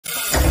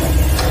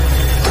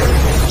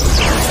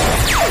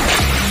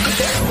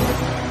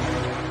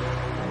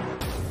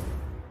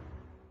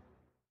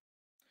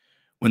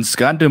When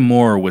Scott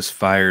D'Amore was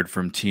fired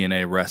from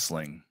TNA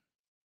Wrestling,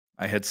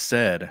 I had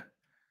said,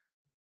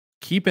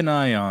 keep an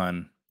eye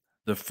on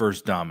the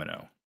first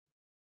domino.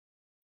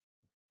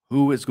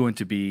 Who is going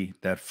to be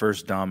that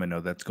first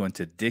domino that's going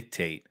to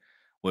dictate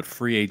what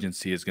free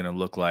agency is going to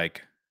look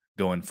like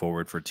going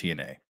forward for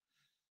TNA?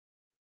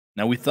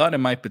 Now, we thought it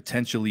might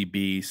potentially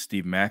be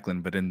Steve Macklin,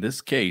 but in this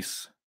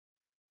case,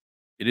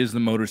 it is the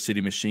Motor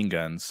City Machine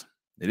Guns.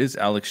 It is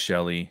Alex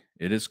Shelley.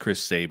 It is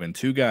Chris Sabin,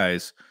 two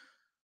guys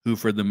who,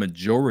 for the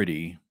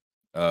majority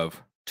of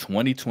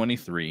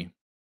 2023,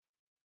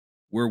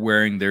 were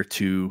wearing their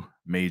two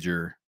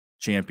major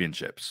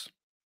championships.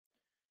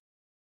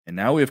 And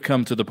now we have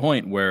come to the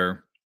point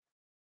where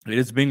it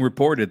is being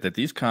reported that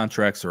these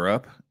contracts are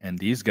up, and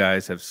these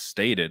guys have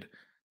stated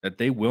that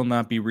they will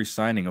not be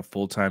re-signing a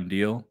full-time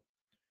deal,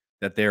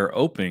 that they are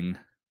open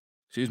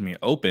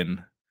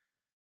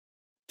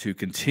to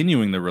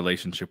continuing the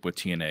relationship with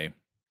TNA,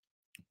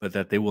 but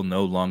that they will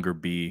no longer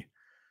be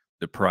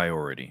the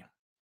priority.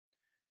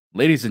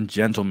 Ladies and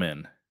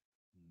gentlemen,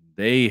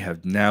 they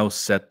have now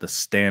set the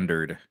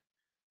standard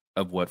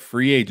of what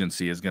free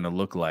agency is going to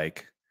look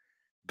like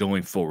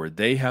going forward.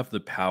 They have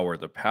the power.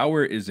 The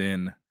power is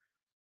in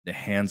the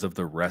hands of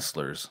the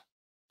wrestlers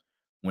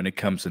when it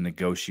comes to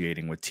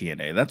negotiating with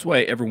TNA. That's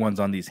why everyone's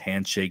on these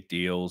handshake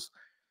deals.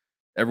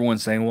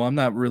 Everyone's saying, well, I'm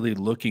not really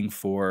looking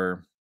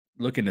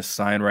to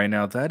sign right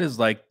now. That is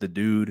like the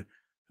dude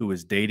who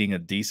is dating a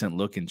decent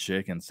looking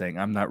chick and saying,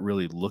 I'm not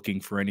really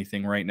looking for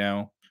anything right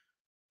now.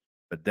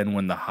 But then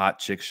when the hot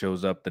chick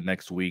shows up the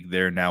next week,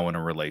 they're now in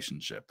a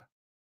relationship.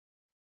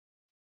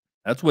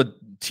 That's what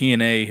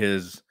TNA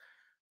has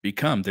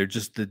become. They're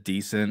just the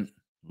decent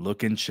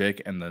looking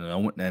chick, and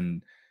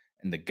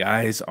the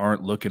guys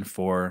aren't looking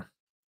for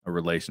a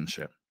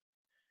relationship.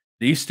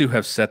 These two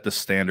have set the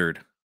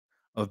standard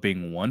of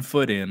being 1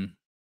 foot in,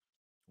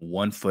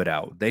 1 foot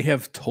out. They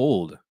have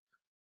told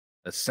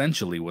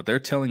essentially what they're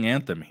telling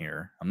Anthem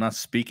here. I'm not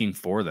speaking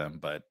for them,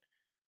 but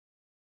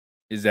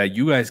is that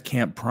you guys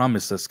can't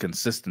promise us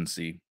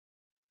consistency.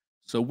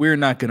 So we're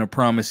not going to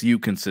promise you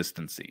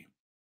consistency.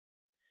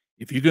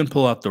 If you can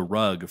pull out the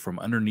rug from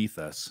underneath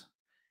us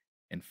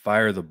and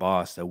fire the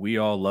boss that we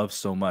all love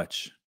so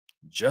much,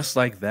 just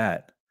like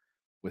that,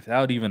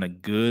 without even a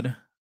good,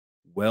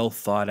 well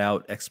thought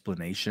out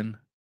explanation,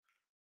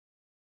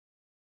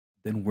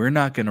 then we're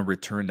not going to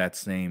return that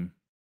same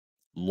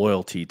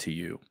loyalty to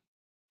you.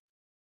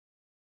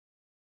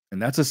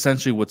 And that's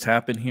essentially what's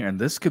happened here. And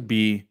this could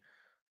be,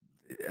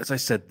 as I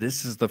said,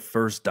 this is the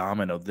first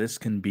domino. This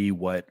can be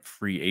what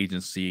free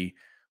agency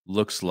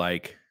looks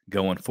like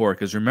going forward.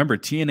 Because remember,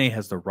 TNA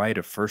has the right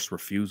of first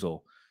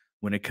refusal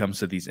when it comes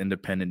to these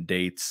independent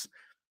dates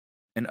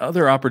and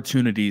other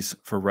opportunities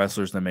for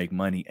wrestlers to make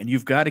money. And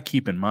you've got to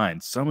keep in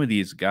mind, some of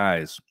these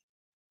guys,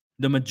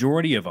 the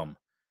majority of them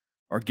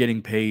are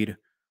getting paid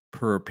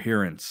per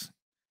appearance.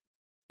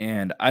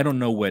 And I don't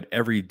know what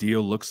every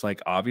deal looks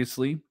like,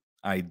 obviously.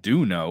 I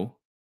do know,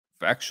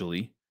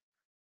 factually,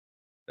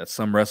 that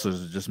some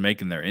wrestlers are just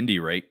making their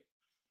indie rate.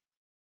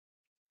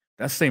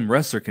 That same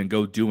wrestler can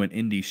go do an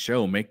indie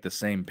show, make the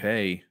same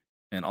pay,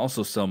 and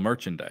also sell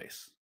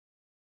merchandise.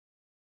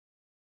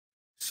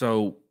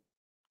 So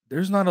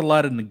there's not a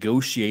lot of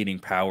negotiating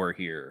power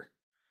here,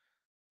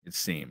 it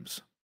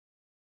seems.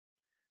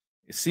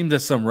 It seems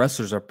that some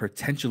wrestlers are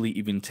potentially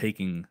even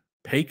taking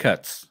pay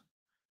cuts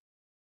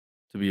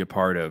to be a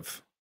part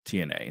of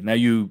TNA. Now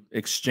you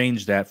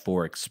exchange that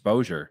for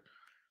exposure,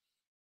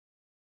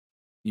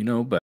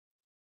 but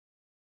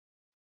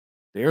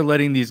they're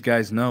letting these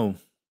guys know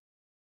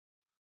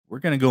we're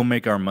going to go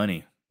make our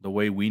money the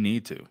way we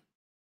need to.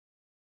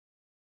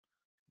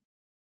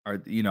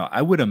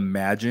 I would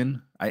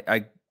imagine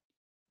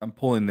I'm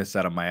pulling this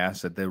out of my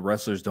ass that the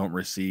wrestlers don't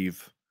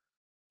receive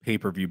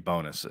pay-per-view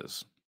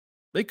bonuses.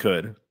 They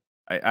could.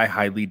 I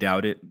highly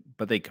doubt it,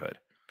 but they could.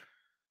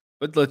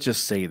 But let's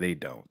just say they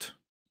don't.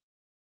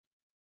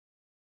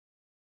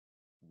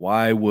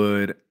 Why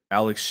would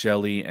Alex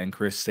Shelley and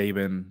Chris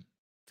Sabin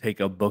take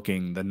a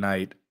booking the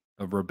night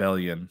of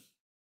Rebellion?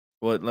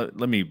 Well,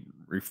 let me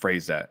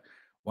rephrase that.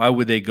 Why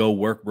would they go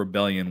work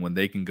Rebellion when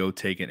they can go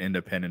take an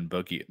independent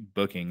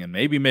booking and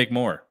maybe make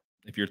more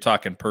if you're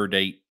talking per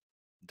date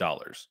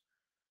dollars?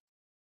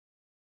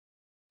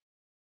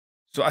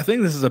 So I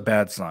think this is a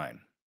bad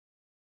sign.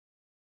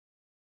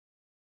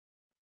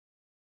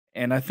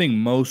 And I think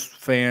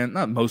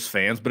not most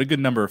fans, but a good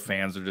number of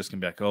fans are just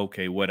gonna be like,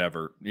 okay,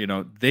 whatever.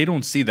 They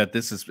don't see that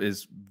this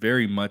is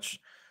very much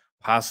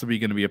possibly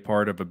going to be a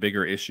part of a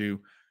bigger issue.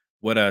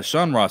 What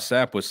Sean Ross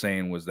Sapp was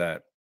saying was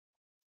that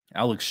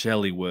Alex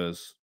Shelley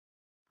was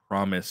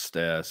promised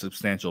a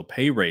substantial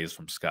pay raise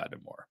from Scott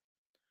D'Amore.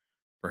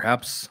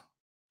 Perhaps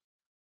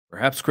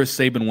Chris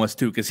Sabin was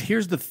too. Because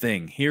here's the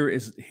thing. Here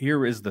is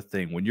the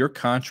thing. When your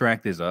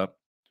contract is up,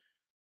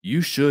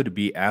 you should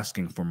be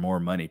asking for more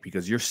money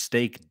because your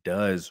stake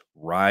does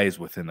rise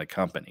within the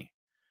company.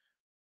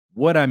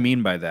 What I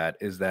mean by that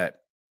is that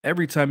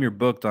every time you're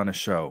booked on a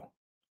show,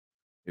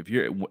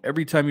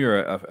 every time you're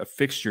a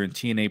fixture in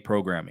TNA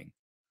programming,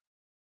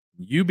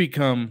 you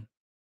become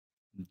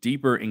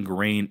deeper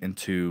ingrained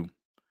into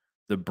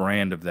the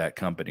brand of that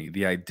company,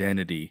 the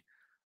identity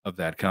of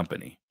that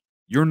company.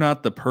 You're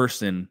not the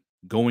person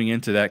going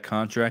into that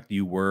contract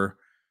you were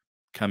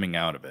coming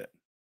out of it.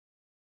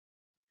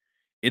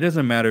 It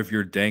doesn't matter if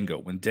you're Dango.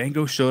 When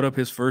Dango showed up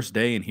his first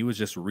day and he was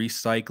just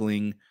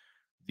recycling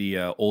the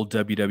old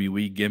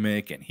WWE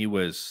gimmick and he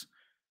was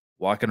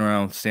walking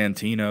around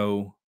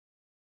Santino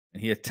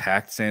and he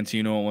attacked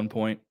Santino at one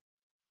point.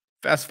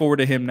 Fast forward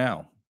to him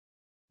now.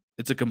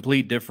 It's a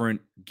complete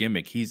different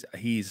gimmick.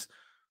 He's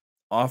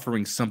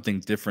offering something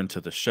different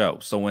to the show.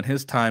 So when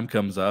his time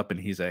comes up and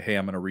he's like, "Hey,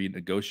 I'm going to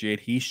renegotiate,"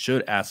 he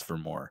should ask for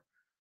more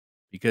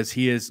because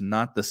he is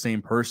not the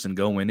same person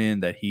going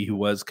in that he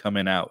was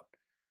coming out.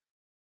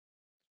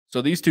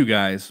 So these two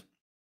guys,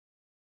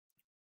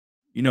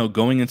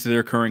 going into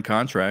their current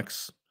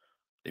contracts,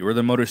 they were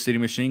the Motor City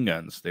Machine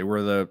Guns. They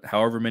were the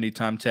however many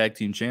time tag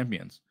team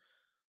champions.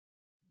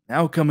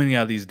 Now coming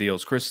out of these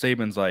deals, Chris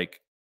Sabin's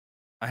like,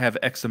 I have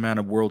X amount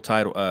of world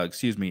title,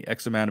 X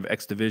amount of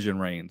X division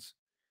reigns.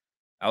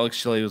 Alex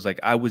Shelley was like,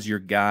 I was your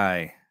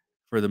guy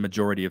for the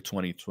majority of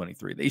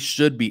 2023. They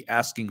should be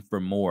asking for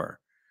more.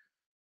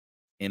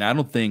 And I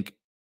don't think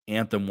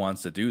Anthem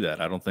wants to do that.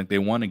 I don't think they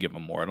want to give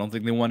them more. I don't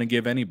think they want to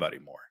give anybody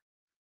more.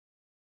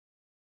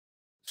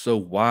 So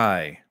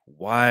why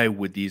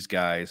would these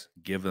guys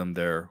give them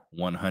their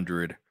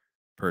 100%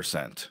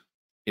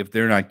 if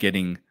they're not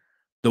getting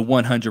the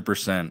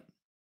 100%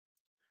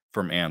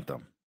 from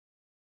Anthem?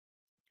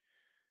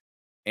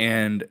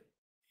 And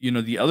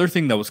the other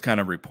thing that was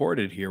kind of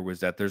reported here was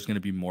that there's going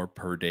to be more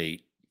per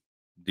date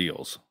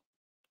deals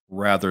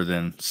rather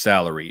than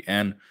salary.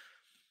 And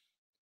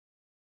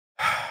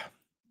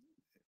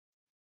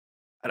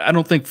I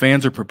don't think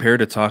fans are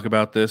prepared to talk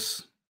about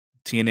this.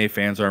 TNA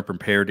fans aren't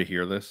prepared to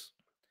hear this.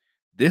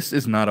 This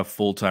is not a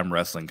full-time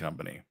wrestling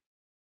company.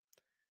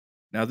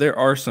 Now, there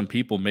are some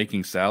people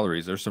making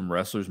salaries. There's some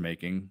wrestlers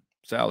making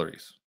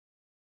salaries.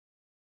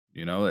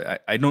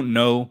 I don't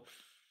know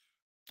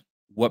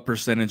what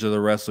percentage of the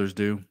wrestlers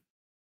do.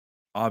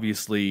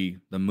 Obviously,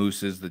 the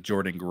Mooses, the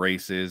Jordan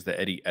Graces, the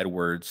Eddie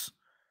Edwards.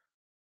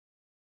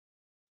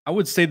 I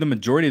would say the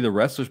majority of the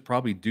wrestlers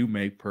probably do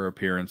make per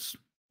appearance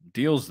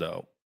deals,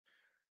 though.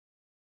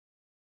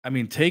 I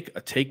mean, take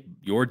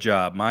your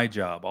job, my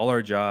job, all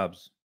our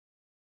jobs.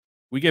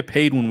 We get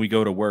paid when we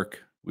go to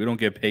work. We don't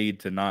get paid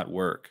to not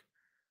work.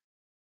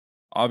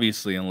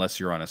 Obviously, unless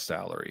you're on a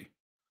salary.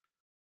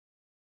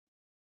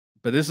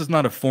 But this is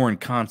not a foreign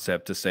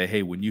concept to say,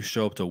 hey, when you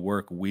show up to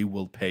work, we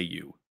will pay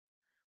you.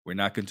 We're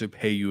not going to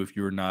pay you if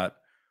you're not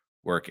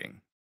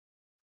working.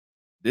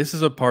 This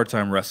is a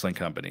part-time wrestling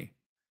company.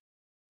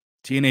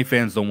 TNA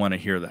fans don't want to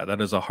hear that.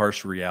 That is a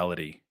harsh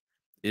reality.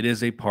 It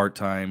is a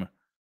part-time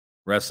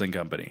wrestling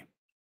company.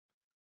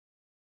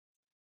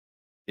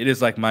 It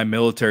is like my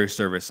military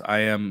service. I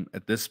am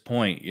at this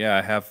point,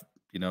 I have,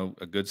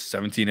 a good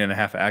 17 and a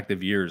half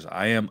active years.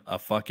 I am a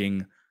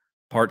fucking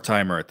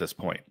part-timer at this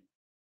point.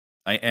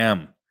 I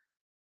am.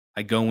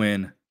 I go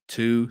in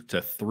 2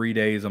 to 3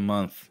 days a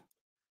month.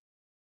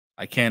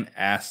 I can't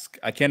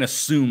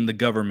assume the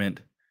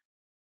government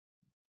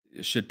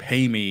should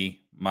pay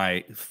me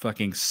my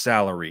fucking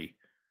salary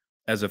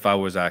as if I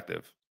was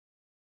active.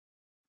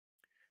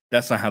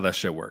 That's not how that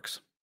shit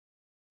works.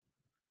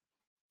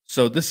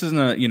 So this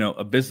isn't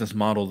a business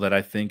model that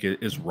I think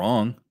is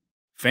wrong.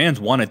 Fans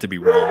want it to be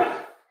wrong.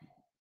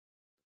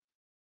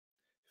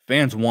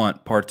 Fans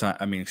want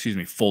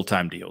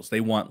full-time deals. They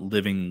want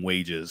living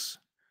wages.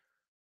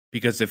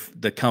 Because if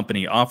the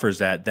company offers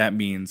that, that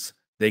means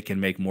they can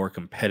make more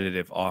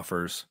competitive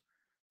offers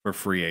for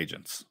free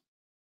agents.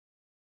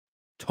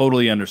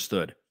 Totally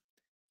understood.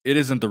 It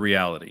isn't the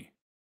reality.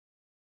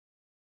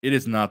 It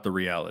is not the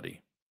reality.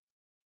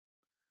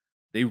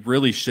 They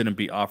really shouldn't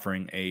be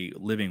offering a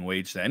living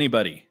wage to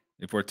anybody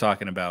if we're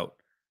talking about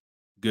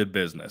good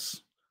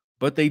business.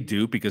 But they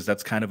do because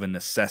that's kind of a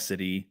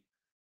necessity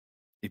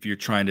if you're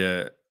trying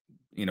to,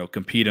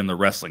 compete in the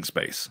wrestling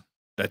space.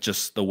 That's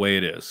just the way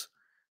it is.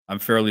 I'm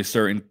fairly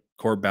certain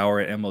Court Bauer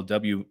at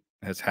MLW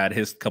has had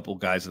his couple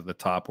guys at the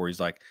top where he's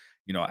like,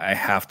 I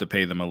have to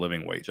pay them a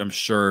living wage. I'm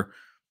sure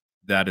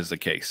that is the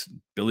case.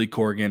 Billy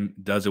Corgan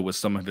does it with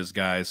some of his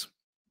guys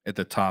at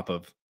the top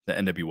of the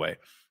NWA.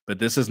 But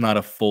this is not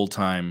a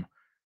full-time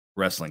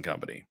wrestling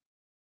company.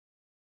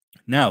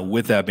 Now,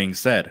 with that being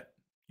said,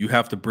 you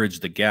have to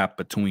bridge the gap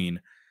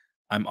between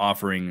I'm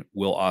offering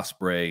Will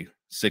Ospreay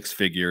 6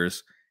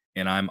 figures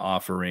and I'm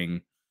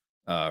offering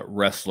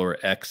wrestler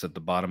X at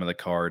the bottom of the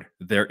card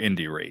their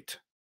indie rate.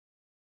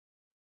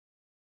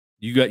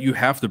 You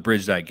have to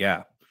bridge that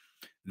gap.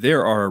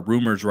 There are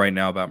rumors right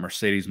now about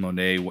Mercedes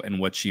Moné and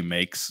what she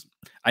makes.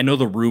 I know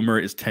the rumor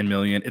is 10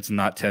 million. It's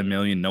not 10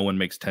 million. No one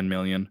makes 10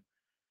 million.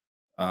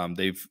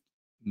 They've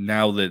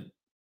now that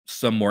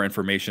some more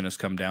information has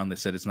come down, they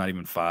said it's not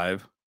even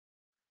 5.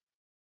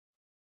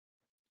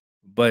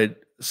 But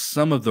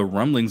some of the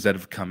rumblings that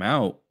have come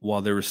out,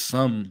 while there are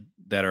some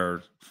that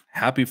are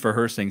happy for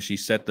her saying she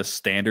set the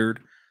standard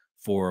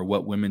for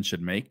what women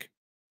should make,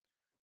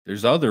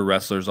 there's other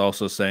wrestlers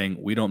also saying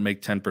we don't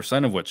make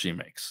 10% of what she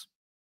makes.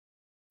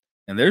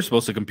 and they're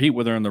supposed to compete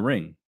with her in the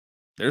ring.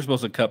 They're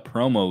supposed to cut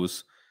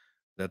promos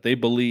that they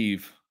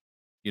believe,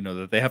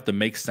 that they have to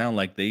make sound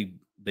like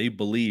they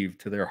believe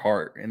to their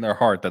heart in their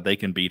heart that they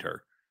can beat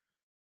her.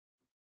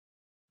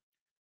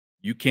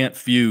 You can't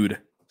feud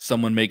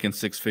someone making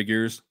six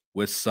figures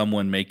with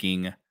someone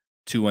making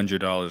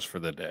 $200 for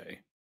the day.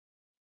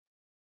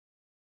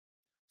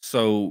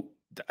 So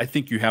I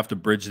think you have to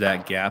bridge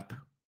that gap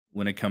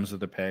when it comes to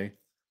the pay.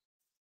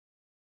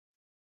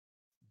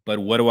 But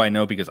what do I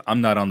know? Because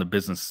I'm not on the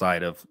business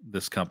side of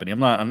this company. I'm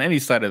not on any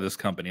side of this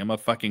company. I'm a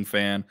fucking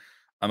fan.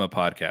 I'm a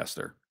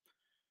podcaster.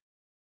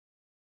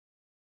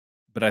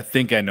 But I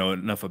think I know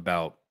enough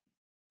about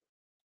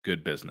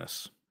good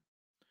business.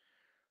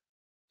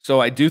 So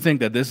I do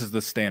think that this is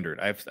the standard.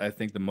 I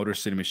think the Motor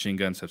City Machine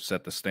Guns have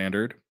set the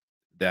standard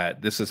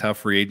that this is how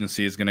free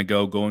agency is going to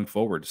go going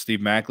forward.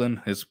 Steve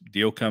Macklin, his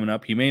deal coming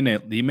up, he may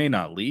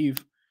not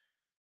leave,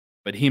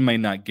 but he may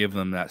not give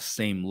them that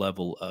same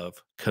level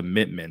of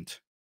commitment.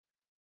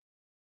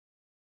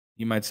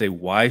 He might say,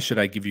 "Why should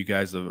I give you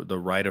guys the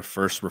right of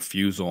first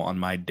refusal on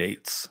my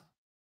dates?"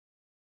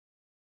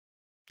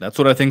 That's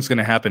what I think is going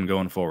to happen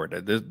going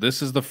forward.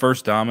 This is the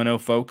first domino,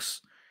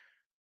 folks,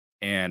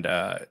 and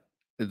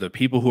the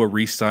people who are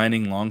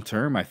re-signing long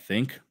term, I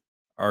think,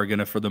 are going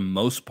to, for the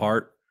most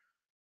part,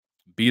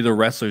 be the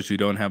wrestlers who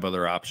don't have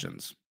other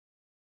options.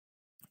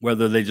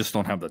 Whether they just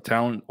don't have the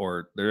talent,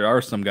 or there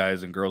are some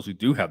guys and girls who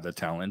do have the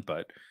talent,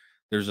 but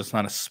there's just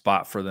not a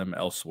spot for them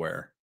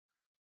elsewhere.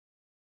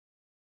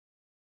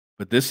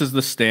 But this is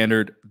the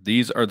standard.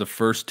 These are the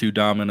first two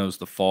dominoes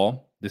to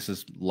fall. This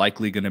is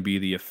likely going to be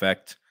the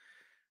effect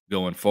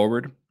going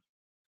forward.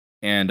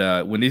 And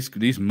when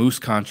these Moose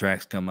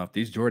contracts come up,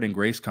 these Jordan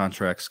Grace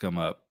contracts come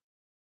up,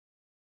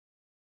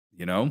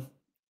 you know,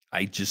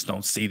 I just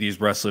don't see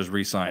these wrestlers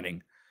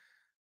re-signing.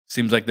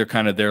 Seems like they're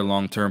kind of there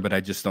long term, but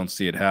I just don't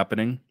see it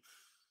happening.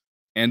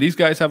 And these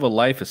guys have a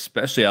life,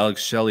 especially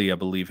Alex Shelley, I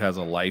believe, has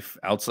a life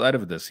outside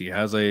of this. He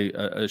has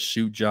a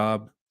shoot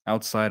job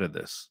outside of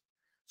this.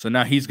 So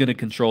now he's going to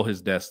control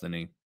his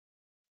destiny.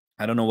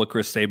 I don't know what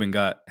Chris Sabin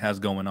has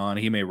going on.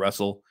 He may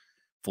wrestle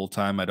full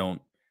time. I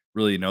don't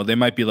really know. They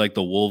might be like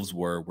the Wolves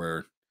were,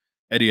 where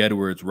Eddie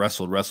Edwards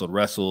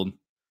wrestled.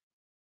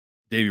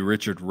 Davey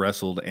Richard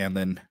wrestled, and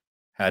then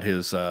had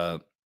his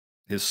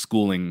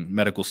schooling,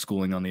 medical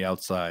schooling on the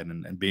outside,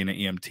 and being an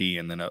EMT,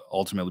 and then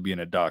ultimately being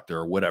a doctor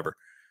or whatever.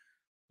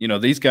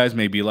 These guys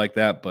may be like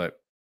that, but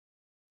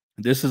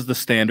this is the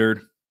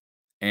standard,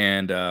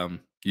 and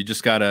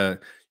you've got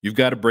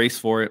to brace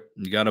for it.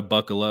 You got to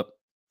buckle up.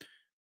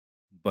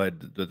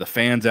 But the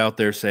fans out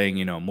there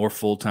saying, more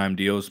full-time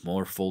deals,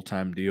 more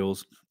full-time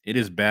deals. It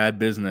is bad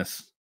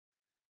business,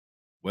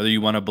 whether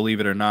you want to believe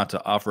it or not,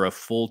 to offer a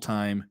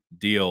full-time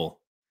deal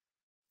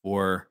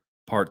for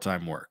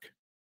part-time work.